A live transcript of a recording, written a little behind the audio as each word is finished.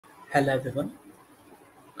Hello everyone,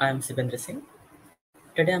 I am Sibendra Singh.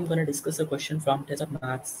 Today I am going to discuss a question from Test of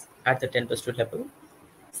Maths at the 10 plus 2 level,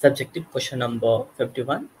 subjective question number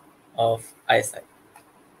 51 of ISI.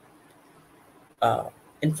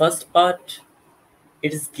 In first part,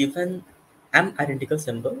 it is given m identical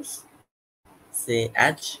symbols, say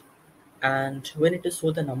h, and we need to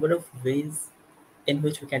show the number of ways in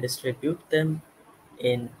which we can distribute them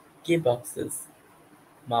in k boxes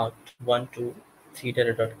marked 1, 2, 3,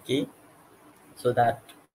 dot k, so that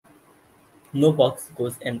no box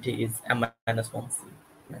goes empty is m minus 1 c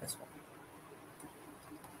minus 1.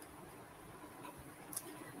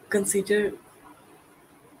 Consider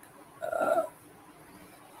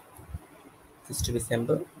this to be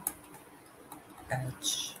symbol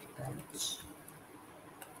h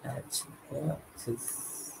here. This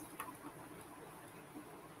is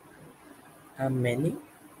how many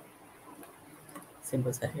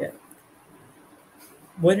symbols are here.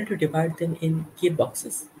 We need to divide them in key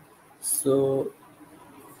boxes. So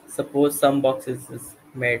suppose some boxes is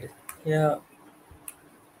made here.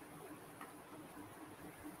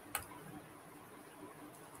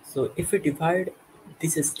 So if we divide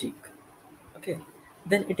this stick, okay,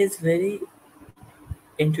 then it is very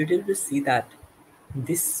intuitive to see that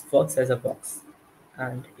this works as a box.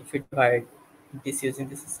 And if we divide this using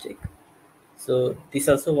this stick, so this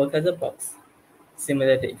also works as a box.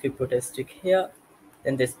 Similarly, if you put a stick here,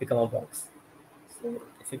 then this become a box. So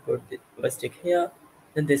if you put a stick here,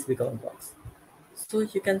 then this become a box. So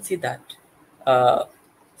you can see that. Uh,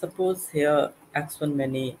 Suppose here x1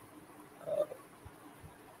 many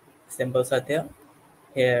symbols are there.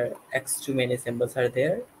 Here x2 many symbols are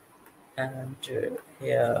there, and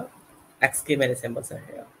here xk many symbols are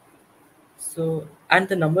here. So and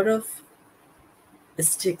the number of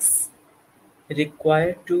sticks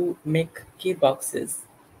required to make k boxes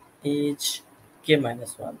is k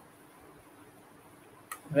minus 1,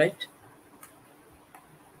 right?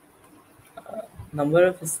 Number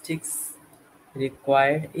of sticks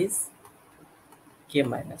required is k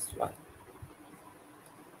minus 1,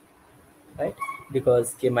 right?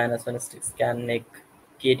 Because k minus 1 sticks can make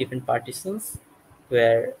k different partitions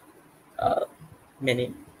where uh,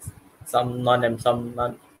 many some non-empty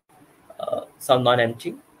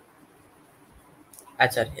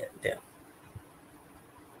h are here there.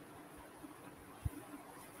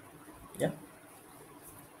 Yeah.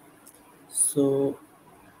 So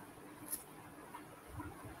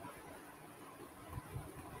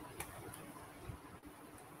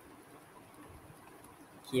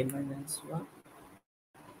k minus 1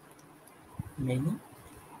 many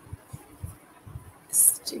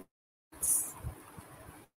sticks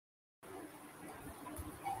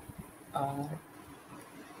are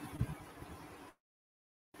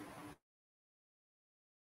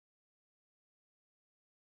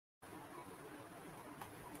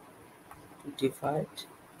to divide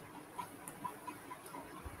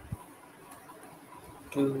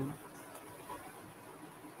to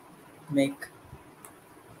make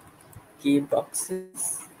k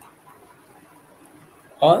boxes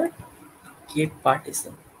or k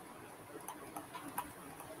partition,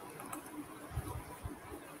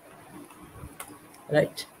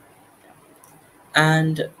 right?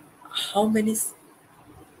 And how many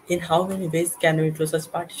in how many ways can we draw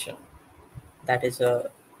such partition? That is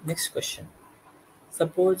a next question.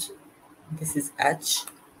 Suppose this is h,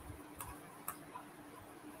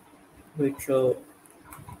 we draw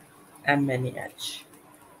m many h.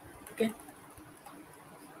 Okay,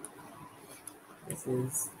 this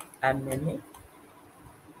is m many,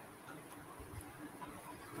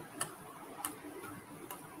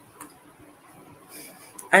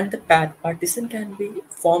 and the partition can be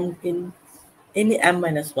formed in any m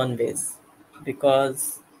minus 1 ways,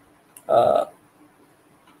 because uh,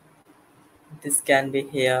 this can be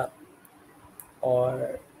here,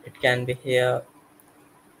 or it can be here,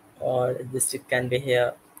 or the stick can be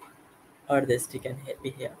here, or the stick can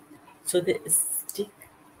be here. So the stick,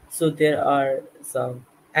 so there are some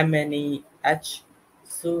m many h.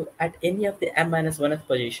 So at any of the m minus 1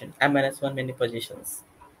 position, m minus 1 many positions,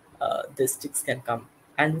 the sticks can come,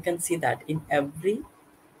 and we can see that in every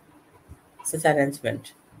such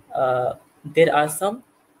arrangement, there are some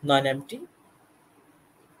non-empty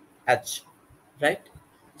h, right?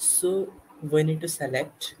 So we need to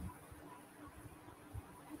select.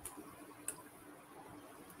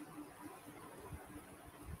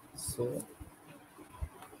 So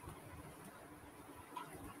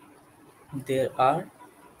there are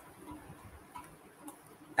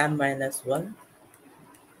m minus 1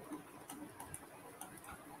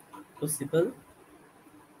 possible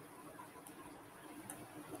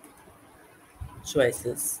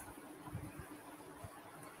choices.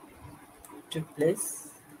 to place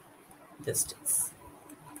the sticks,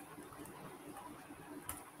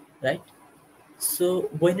 right? So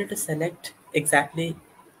we need to select exactly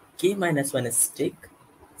k minus 1 stick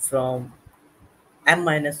from m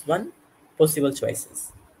minus 1 possible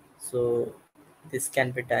choices. So this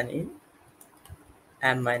can be done in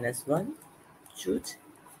m minus 1 choose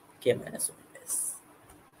k minus 1 is.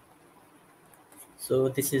 So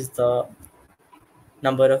this is the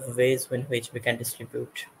number of ways in which we can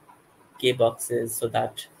distribute k boxes so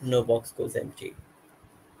that no box goes empty.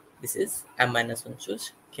 This is m minus 1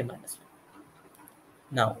 choose k minus 1.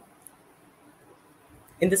 Now,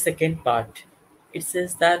 in the second part, it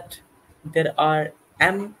says that there are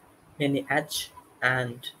m many h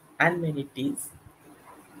and n many t's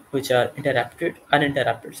which are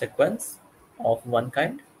uninterrupted sequence of one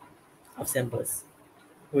kind of symbols,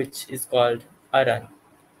 which is called a run.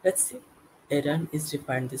 Let's see. A run is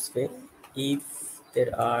defined this way: if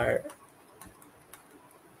there are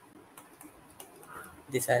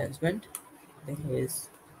this arrangement, there is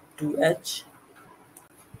 2h,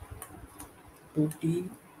 2t,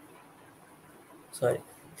 sorry,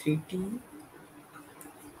 3t,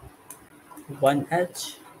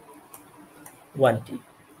 1h, 1t,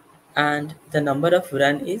 and the number of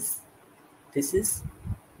run is, this is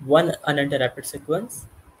one uninterrupted sequence,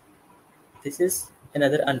 this is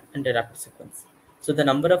another uninterrupted sequence. So the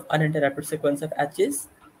number of uninterrupted sequence of h is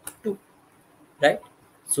 2, right?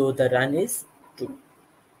 So the run is 2.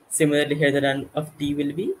 Similarly, here the run of t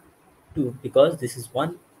will be 2 because this is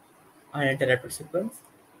one uninterrupted sequence,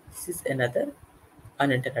 this is another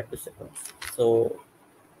uninterrupted sequence. So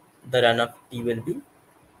the run of t will be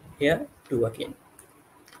here 2 again.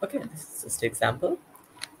 Okay, this is just an example.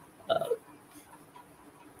 Uh,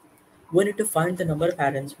 we need to find the number of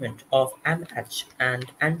arrangement of MH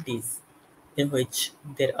and NTs in which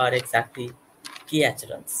there are exactly k H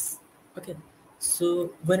runs. Okay,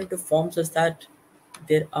 so we need to form such that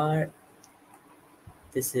there are,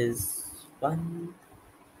 this is 1,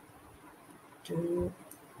 2,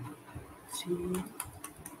 3,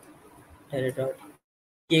 dot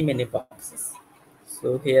k many boxes.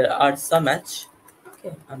 So here are some H.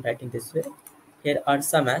 Okay, I'm writing this way. Here are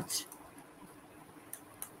some H.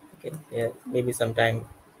 Okay, here maybe sometime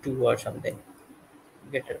 2 or something.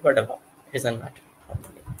 Get it, whatever. It doesn't matter how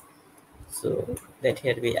many. So let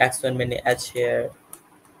here be x1 many h here,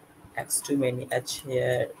 x2 many h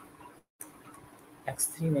here,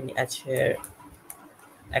 x3 many h here,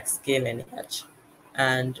 xk many h.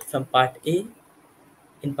 And from part A,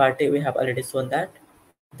 in part A we have already shown that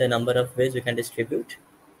the number of ways we can distribute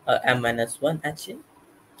m minus 1 h in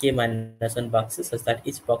k minus 1 boxes such that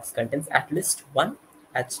each box contains at least one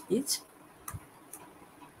h each,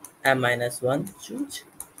 m minus 1 choose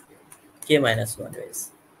k minus 1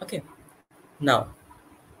 ways. Okay, now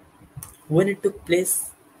we need to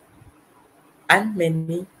place n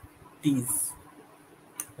many these,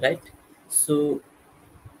 right? So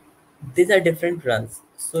these are different runs.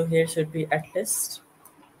 So here should be at least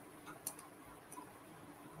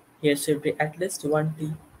one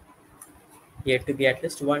t, here to be at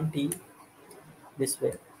least one t this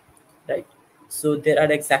way, right? So there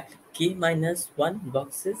are exactly k minus 1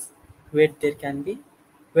 boxes where there can be,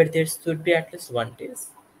 where there should be at least one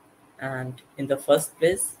t's. And in the first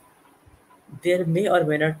place, there may or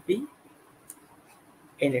may not be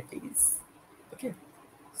any t's. Okay,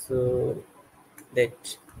 so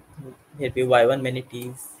that here be y1 many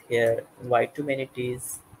t's, here y2 many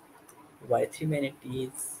t's, y3 many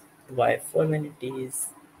t's, y4 many t's,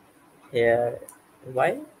 here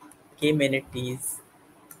y k many t's,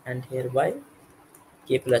 and here y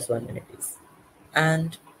k plus 1 many t's.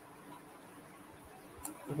 And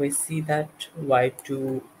we see that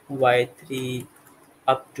y2, y3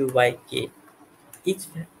 up to yk, each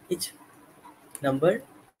each number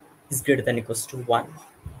is greater than equals to 1,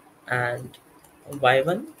 and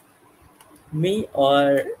y1 may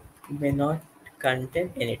or may not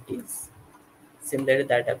contain any t's. Similarly,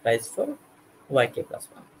 that applies for yk plus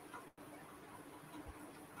 1.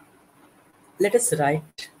 Let us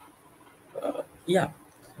write, yeah,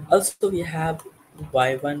 also we have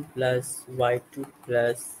y1 plus y2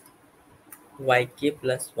 plus yk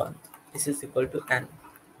plus 1. This is equal to n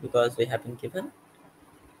because we have been given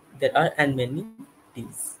there are n many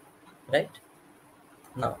t's, right?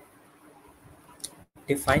 Now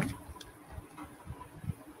define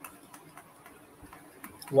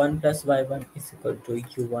 1 plus y1 is equal to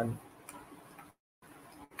u1,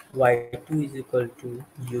 y2 is equal to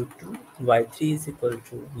u2, y3 is equal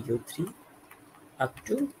to u3 up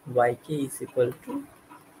to yk is equal to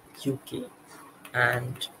qk,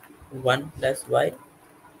 and 1 plus y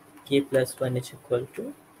k plus 1 is equal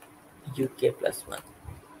to uk plus 1.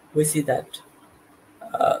 We see that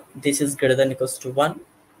this is greater than equals to 1,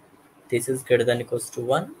 this is greater than equals to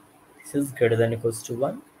 1, this is greater than equals to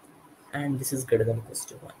 1, and this is greater than equals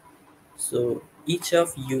to 1. So each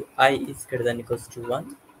of ui is greater than equals to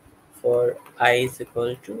 1 for I is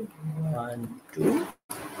equal to 1, 2,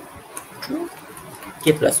 2,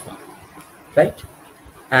 k plus 1, right?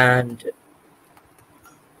 And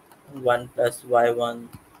 1 plus y1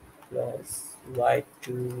 plus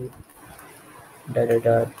y2 dot dot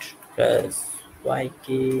dot plus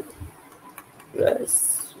yk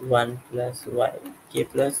plus 1 plus yk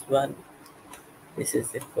plus 1. This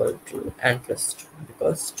is equal to n plus 2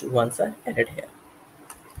 because two ones are added here.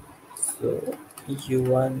 So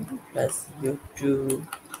u1 plus u2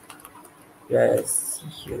 plus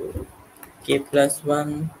uk plus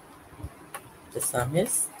 1, the sum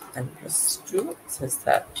is n plus 2 such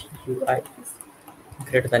that ui is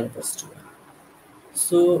greater than equals to 1.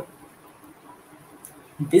 So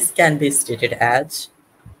this can be stated as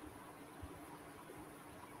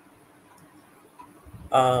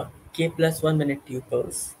k plus 1 many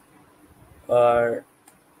tuples or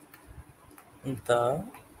the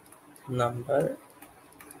number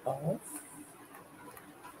of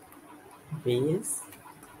ways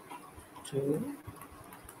to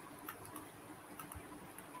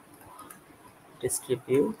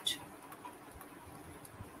distribute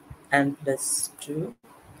n plus 2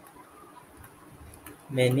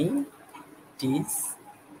 many t's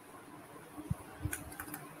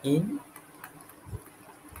in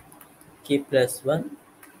k plus 1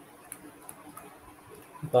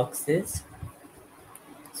 boxes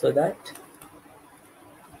so that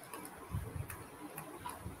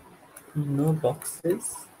no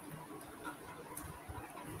boxes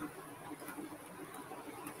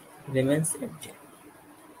remains empty.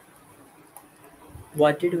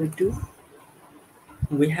 What did we do?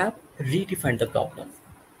 We have redefined the problem.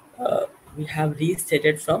 We have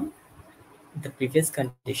restated from the previous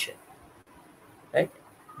condition, right?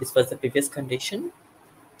 This was the previous condition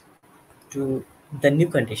to the new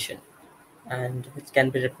condition, and which can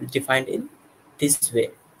be defined in this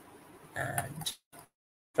way. And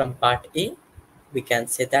from part A, we can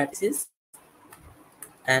say that this is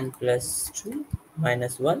n plus 2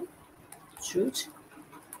 minus 1 choose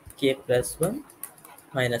k plus 1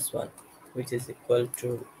 minus 1, which is equal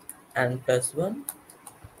to n plus 1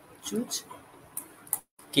 choose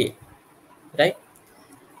k, right?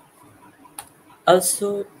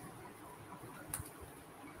 Also,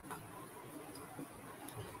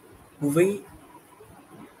 we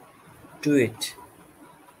do it.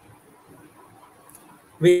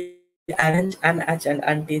 We arrange an H and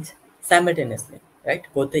an teach simultaneously, right?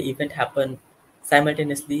 Both the event happen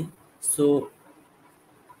simultaneously. So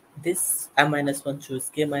this m minus 1 choose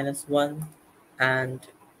k minus 1 and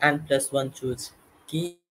n plus 1 choose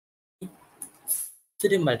k should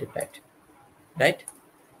be multiplied, right?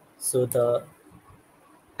 So the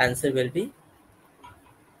answer will be,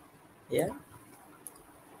 yeah,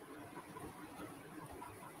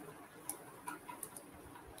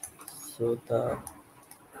 so the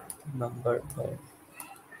number of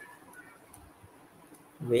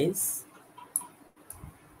ways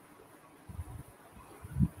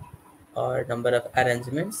or number of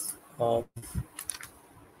arrangements of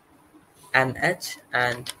an H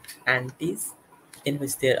and antis in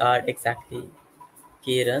which there are exactly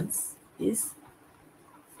k runs is,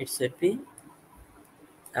 it should be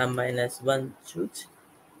m minus 1 choose,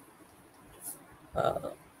 uh,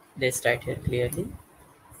 let's write here clearly,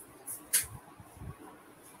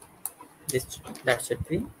 this that should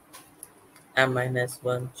be m minus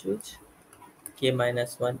 1 choose k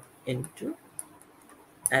minus 1 into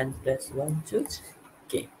n plus 1 choose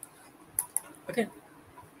k. Okay,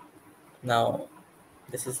 now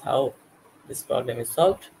this is how this problem is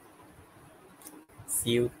solved.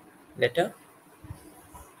 See you later.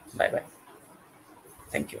 Bye bye.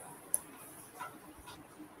 Thank you.